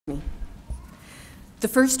The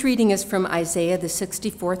first reading is from Isaiah, the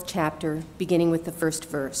 64th chapter, beginning with the first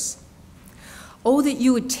verse. Oh, that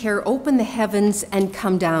you would tear open the heavens and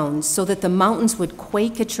come down, so that the mountains would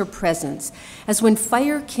quake at your presence, as when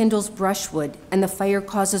fire kindles brushwood and the fire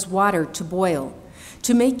causes water to boil,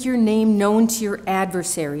 to make your name known to your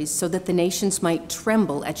adversaries, so that the nations might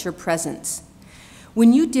tremble at your presence.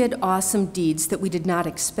 When you did awesome deeds that we did not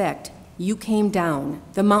expect, you came down,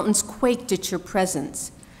 the mountains quaked at your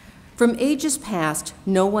presence. From ages past,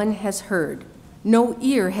 no one has heard, no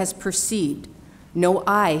ear has perceived, no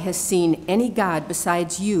eye has seen any God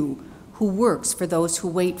besides you, who works for those who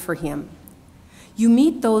wait for him. You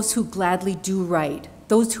meet those who gladly do right,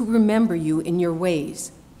 those who remember you in your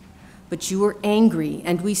ways. But you were angry,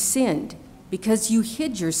 and we sinned. Because you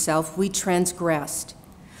hid yourself, we transgressed.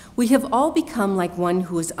 We have all become like one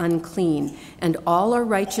who is unclean, and all our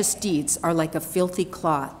righteous deeds are like a filthy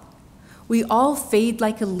cloth. We all fade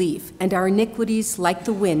like a leaf, and our iniquities, like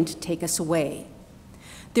the wind, take us away.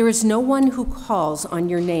 There is no one who calls on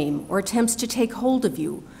your name or attempts to take hold of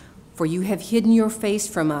you, for you have hidden your face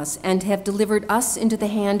from us and have delivered us into the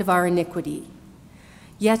hand of our iniquity.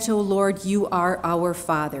 Yet, O Lord, you are our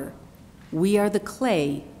Father. We are the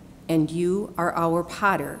clay, and you are our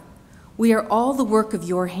potter. We are all the work of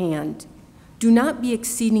your hand. Do not be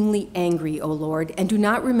exceedingly angry, O Lord, and do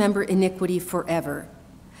not remember iniquity forever.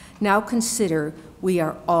 Now consider, we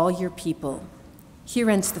are all your people.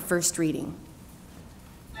 Here ends the first reading.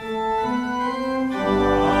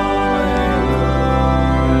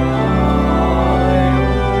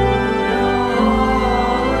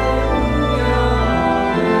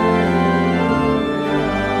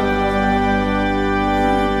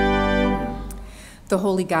 The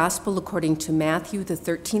Holy Gospel according to Matthew, the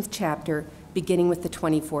 13th chapter, beginning with the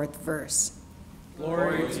 24th verse.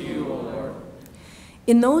 Glory to you, O Lord.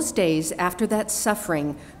 In those days, after that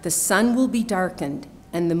suffering, the sun will be darkened,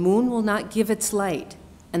 and the moon will not give its light,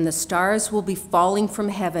 and the stars will be falling from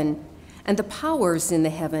heaven, and the powers in the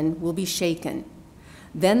heaven will be shaken.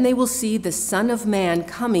 Then they will see the Son of Man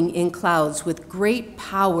coming in clouds with great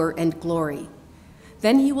power and glory.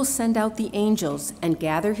 Then he will send out the angels and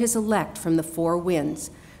gather his elect from the four winds,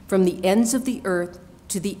 from the ends of the earth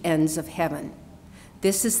to the ends of heaven.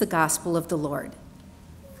 This is the gospel of the Lord.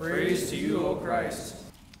 Praise to you, O Christ.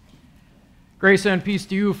 Grace and peace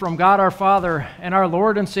to you from God our Father and our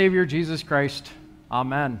Lord and Savior Jesus Christ.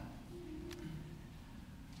 Amen.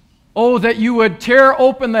 Oh, that you would tear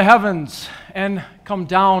open the heavens and come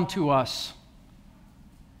down to us.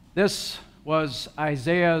 This was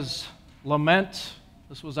Isaiah's lament.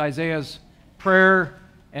 This was Isaiah's prayer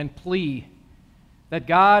and plea that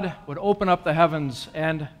God would open up the heavens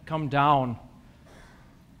and come down.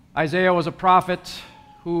 Isaiah was a prophet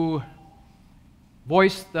who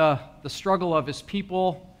voiced the struggle of his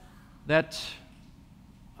people, that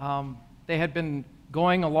they had been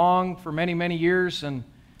going along for many, many years, and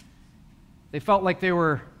they felt like they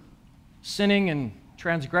were sinning and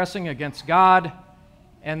transgressing against God,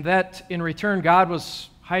 and that in return God was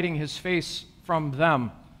hiding his face from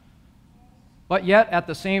them. But yet, at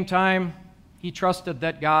the same time, he trusted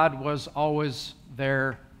that God was always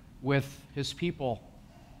there with his people.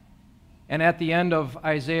 And at the end of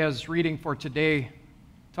Isaiah's reading for today,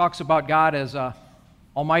 talks about God as an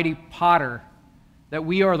almighty potter, that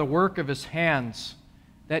we are the work of his hands,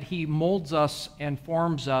 that he molds us and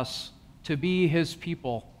forms us to be his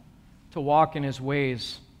people, to walk in his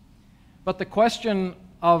ways. But the question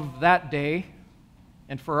of that day,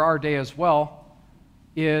 and for our day as well,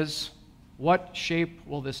 is what shape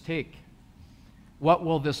will this take? What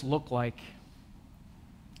will this look like?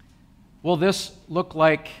 Will this look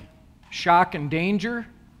like shock and danger,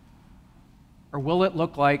 or will it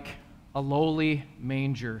look like a lowly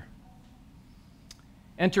manger?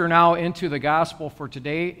 Enter now into the gospel for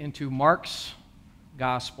today, into Mark's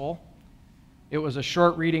gospel. It was a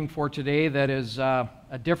short reading for today that is a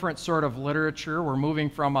different sort of literature. We're moving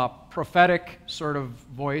from a prophetic sort of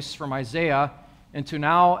voice from Isaiah into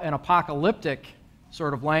now an apocalyptic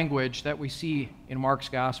sort of language that we see in Mark's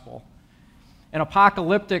gospel. An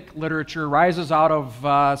apocalyptic literature rises out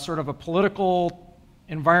of sort of a political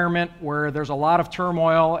environment where there's a lot of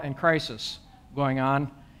turmoil and crisis going on.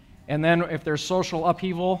 And then if there's social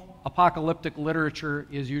upheaval, apocalyptic literature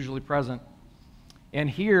is usually present. And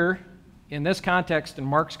here, in this context in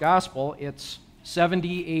Mark's gospel, it's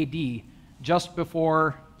 70 AD, just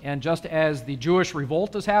before and just as the Jewish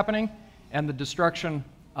revolt is happening and the destruction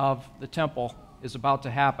of the temple is about to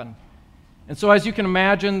happen. And so as you can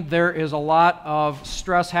imagine, there is a lot of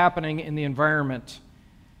stress happening in the environment.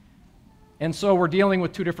 And so we're dealing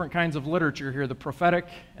with two different kinds of literature here, the prophetic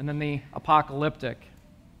and then the apocalyptic.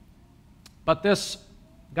 But this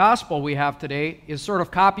gospel we have today is sort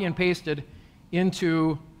of copy and pasted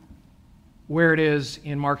into where it is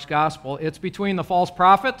in Mark's gospel. It's between the false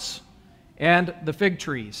prophets and the fig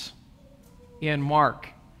trees in Mark.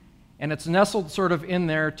 And it's nestled sort of in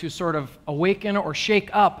there to sort of awaken or shake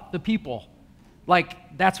up the people.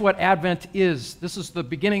 Like, that's what Advent is. This is the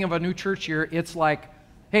beginning of a new church year. It's like,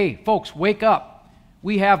 hey, folks, wake up.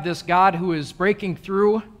 We have this God who is breaking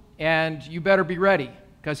through, and you better be ready,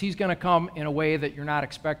 because he's going to come in a way that you're not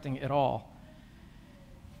expecting at all.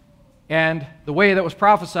 And the way that was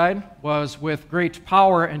prophesied was with great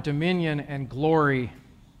power and dominion and glory.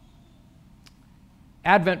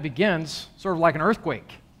 Advent begins sort of like an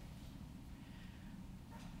earthquake.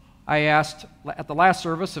 I asked at the last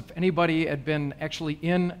service if anybody had been actually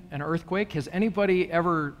in an earthquake. Has anybody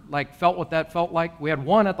ever felt what that felt like? We had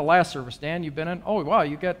one at the last service. Dan, you've been in? Oh, wow,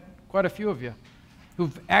 you got quite a few of you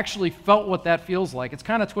who've actually felt what that feels like. It's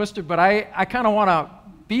kind of twisted, but I kind of want to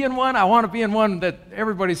be in one. I want to be in one that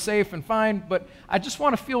everybody's safe and fine, but I just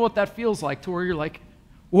want to feel what that feels like, to where you're like,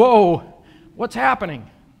 whoa, what's happening?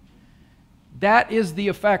 That is the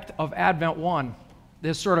effect of Advent 1,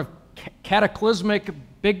 this sort of cataclysmic,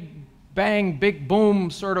 big bang, big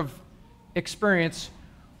boom sort of experience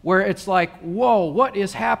where it's like, whoa, what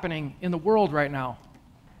is happening in the world right now?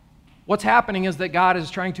 What's happening is that God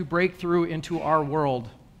is trying to break through into our world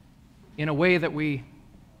in a way that we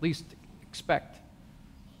least expect.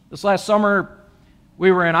 This last summer,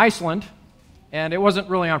 we were in Iceland, and it wasn't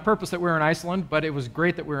really on purpose that we were in Iceland, but it was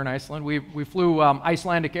great that we were in Iceland. We flew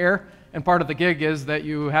Icelandic Air, and part of the gig is that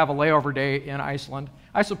you have a layover day in Iceland.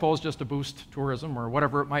 I suppose just to boost tourism or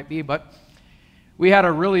whatever it might be, but we had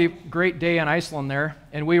a really great day in Iceland there,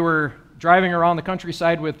 and we were driving around the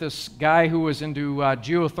countryside with this guy who was into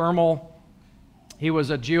geothermal. He was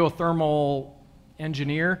a geothermal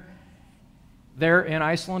engineer there in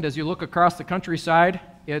Iceland. As you look across the countryside,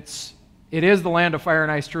 it is the land of fire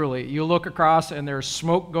and ice, truly. You look across and there's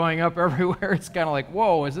smoke going up everywhere. It's kind of like,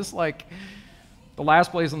 whoa, is this like the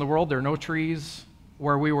last place in the world? There are no trees,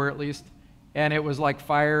 where we were at least, and it was like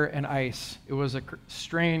fire and ice. It was a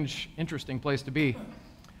strange, interesting place to be.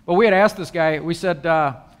 But we had asked this guy, we said,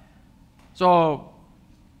 so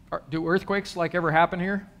do earthquakes ever happen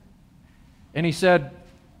here? And he said,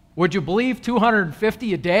 would you believe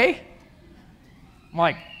 250 a day? I'm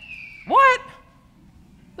like, what?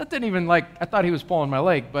 That didn't even I thought he was pulling my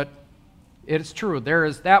leg, but it's true. There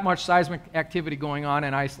is that much seismic activity going on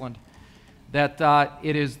in Iceland that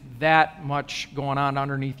it is that much going on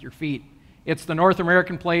underneath your feet. It's the North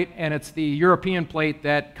American plate and it's the European plate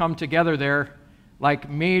that come together there like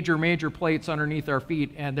major, major plates underneath our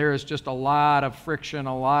feet, and there is just a lot of friction,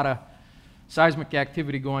 a lot of seismic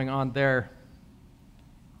activity going on there.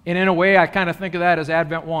 And in a way, I kind of think of that as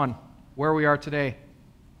Advent 1, where we are today.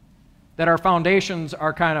 That our foundations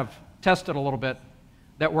are kind of tested a little bit,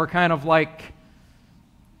 that we're kind of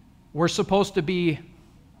we're supposed to be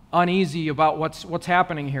uneasy about what's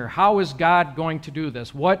happening here. How is God going to do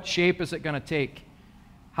this? What shape is it going to take?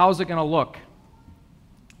 How is it going to look?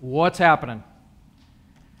 What's happening?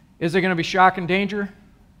 Is it going to be shock and danger,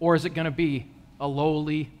 or is it going to be a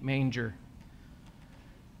lowly manger?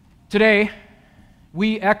 Today,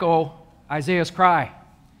 we echo Isaiah's cry,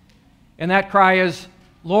 and that cry is,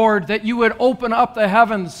 Lord, that you would open up the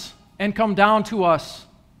heavens and come down to us.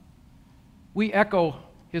 We echo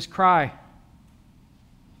his cry.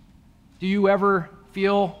 Do you ever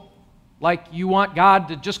feel like you want God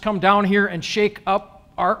to just come down here and shake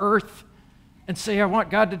up our earth and say, I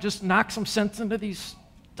want God to just knock some sense into these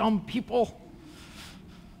dumb people?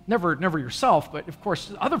 Never yourself, but of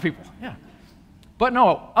course other people, yeah. But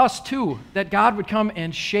no, us too, that God would come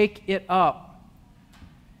and shake it up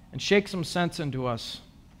and shake some sense into us.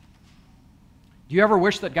 Do you ever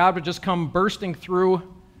wish that God would just come bursting through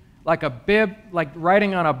like a bib, like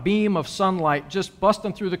riding on a beam of sunlight, just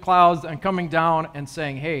busting through the clouds and coming down and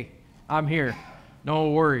saying, hey, I'm here.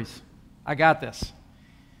 No worries. I got this.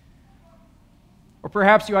 Or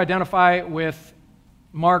perhaps you identify with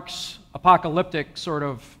Mark's apocalyptic sort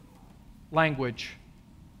of language,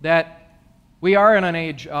 that we are in an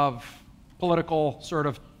age of political sort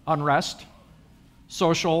of unrest,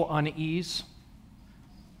 social unease.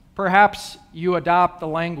 Perhaps you adopt the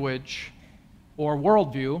language or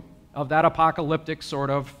worldview of that apocalyptic sort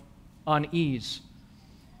of unease,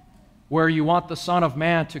 where you want the Son of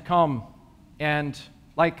Man to come and,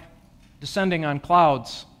 like descending on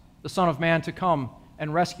clouds, the Son of Man to come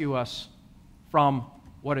and rescue us from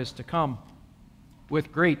what is to come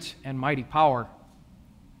with great and mighty power.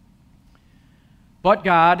 But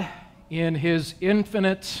God, in his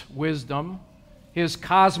infinite wisdom, his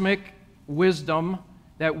cosmic wisdom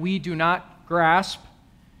that we do not grasp,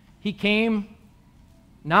 He came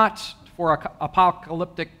not for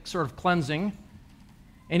apocalyptic sort of cleansing,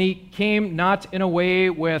 and he came not in a way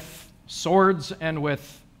with swords and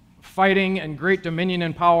with fighting and great dominion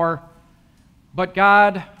and power, but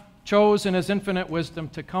God chose in his infinite wisdom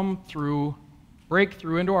to come through, break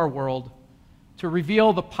through into our world, to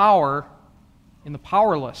reveal the power in the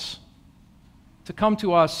powerless, to come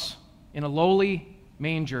to us in a lowly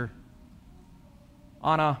manger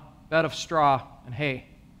on a bed of straw and hay,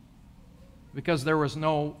 because there was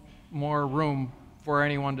no more room for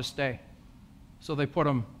anyone to stay. So they put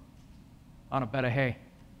him on a bed of hay.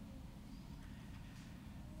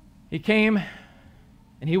 He came,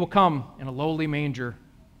 and he will come in a lowly manger.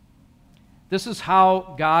 This is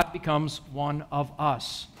how God becomes one of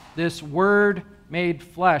us. This Word made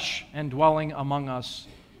flesh and dwelling among us.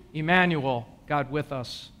 Emmanuel, God with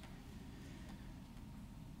us.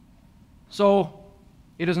 So,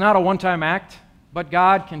 it is not a one-time act, but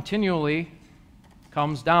God continually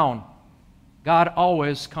comes down. God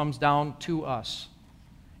always comes down to us.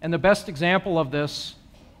 And the best example of this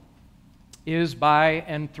is by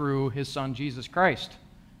and through his Son, Jesus Christ.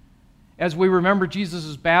 As we remember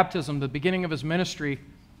Jesus' baptism, the beginning of his ministry,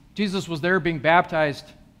 Jesus was there being baptized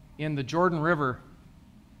in the Jordan River,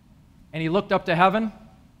 and he looked up to heaven,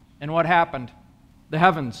 and what happened? The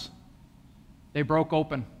heavens, they broke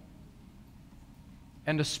open.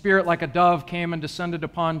 And a spirit like a dove came and descended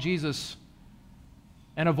upon Jesus,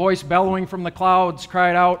 and a voice bellowing from the clouds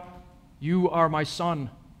cried out, "You are my Son,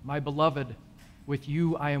 my beloved. With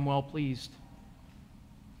you I am well pleased."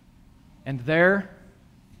 And there,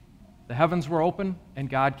 the heavens were open, and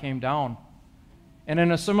God came down. And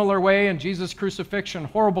in a similar way, in Jesus' crucifixion,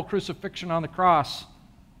 horrible crucifixion on the cross,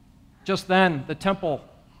 just then the temple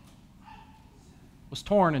was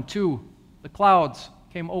torn in two. The clouds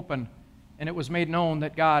came open, and it was made known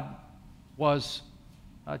that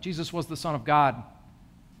Jesus was the Son of God.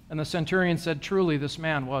 And the centurion said, "Truly, this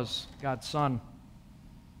man was God's Son."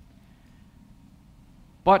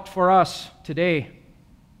 But for us today,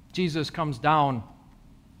 Jesus comes down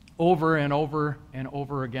over and over and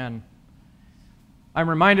over again. I'm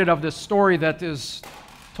reminded of this story that is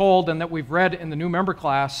told and that we've read in the new member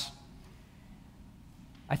class.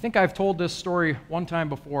 I think I've told this story one time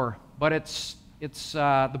before, but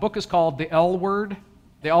the book is called The L Word,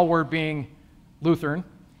 the L Word being Lutheran,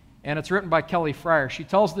 and it's written by Kelly Fryer. She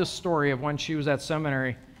tells this story of when she was at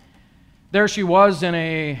seminary. There she was in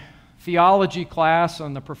a theology class,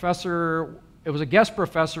 and the professor, it was a guest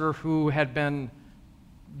professor who had been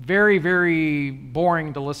very, very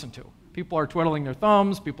boring to listen to. People are twiddling their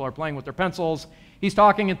thumbs, people are playing with their pencils. He's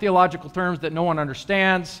talking in theological terms that no one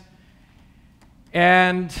understands.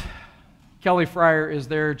 And Kelly Fryer is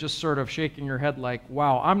there just sort of shaking her head like,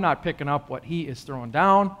 wow, I'm not picking up what he is throwing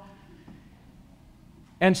down.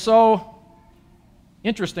 And so,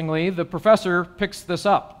 interestingly, the professor picks this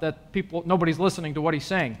up, that nobody's listening to what he's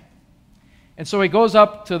saying. And so he goes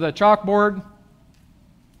up to the chalkboard,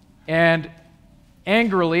 and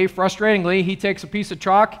angrily, frustratingly, he takes a piece of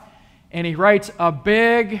chalk and he writes a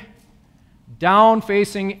big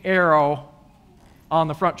down-facing arrow on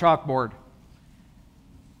the front chalkboard.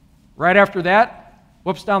 Right after that,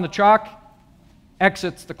 whoops down the chalk,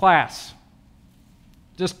 exits the class.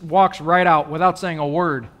 Just walks right out without saying a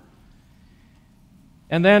word.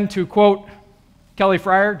 And then, to quote Kelly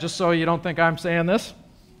Fryer, just so you don't think I'm saying this,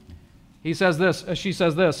 she says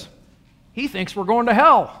this, "He thinks we're going to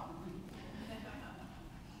hell."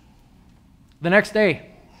 The next day,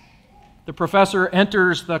 the professor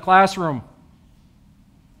enters the classroom,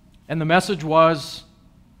 and the message was,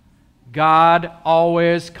 God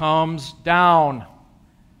always comes down.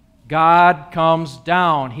 God comes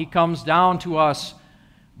down. He comes down to us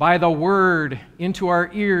by the Word into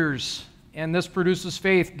our ears, and this produces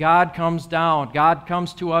faith. God comes down. God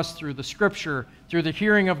comes to us through the Scripture, through the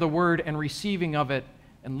hearing of the Word and receiving of it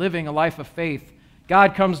and living a life of faith.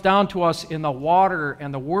 God comes down to us in the water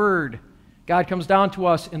and the Word. God comes down to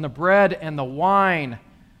us in the bread and the wine.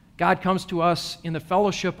 God comes to us in the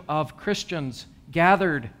fellowship of Christians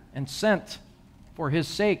gathered and sent for His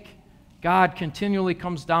sake. God continually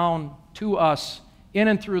comes down to us in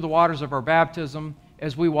and through the waters of our baptism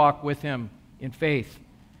as we walk with Him in faith.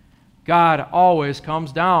 God always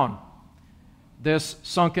comes down. This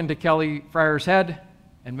sunk into Kelly Fryer's head,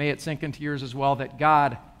 and may it sink into yours as well, that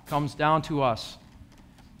God comes down to us.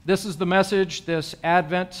 This is the message this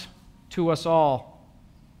Advent to us all,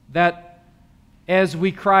 that as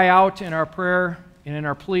we cry out in our prayer and in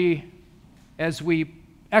our plea, as we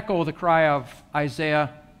echo the cry of Isaiah,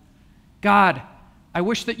 God, I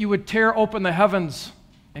wish that you would tear open the heavens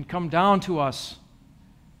and come down to us.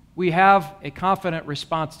 we have a confident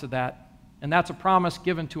response to that, and that's a promise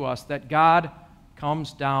given to us that God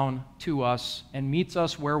comes down to us and meets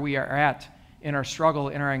us where we are at in our struggle,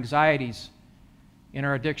 in our anxieties, in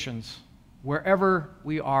our addictions, wherever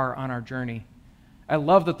we are on our journey. I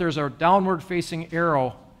love that there's a downward-facing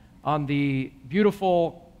arrow on the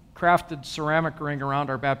beautiful crafted ceramic ring around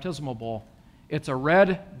our baptismal bowl. It's a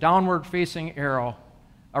red downward-facing arrow,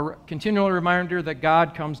 a continual reminder that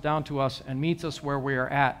God comes down to us and meets us where we are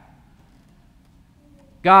at.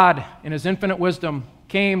 God, in His infinite wisdom,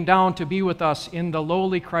 came down to be with us in the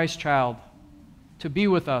lowly Christ child, to be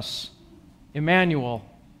with us, Emmanuel,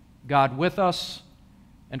 God with us,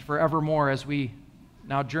 and forevermore as we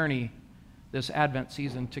now journey this Advent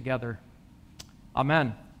season together.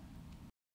 Amen.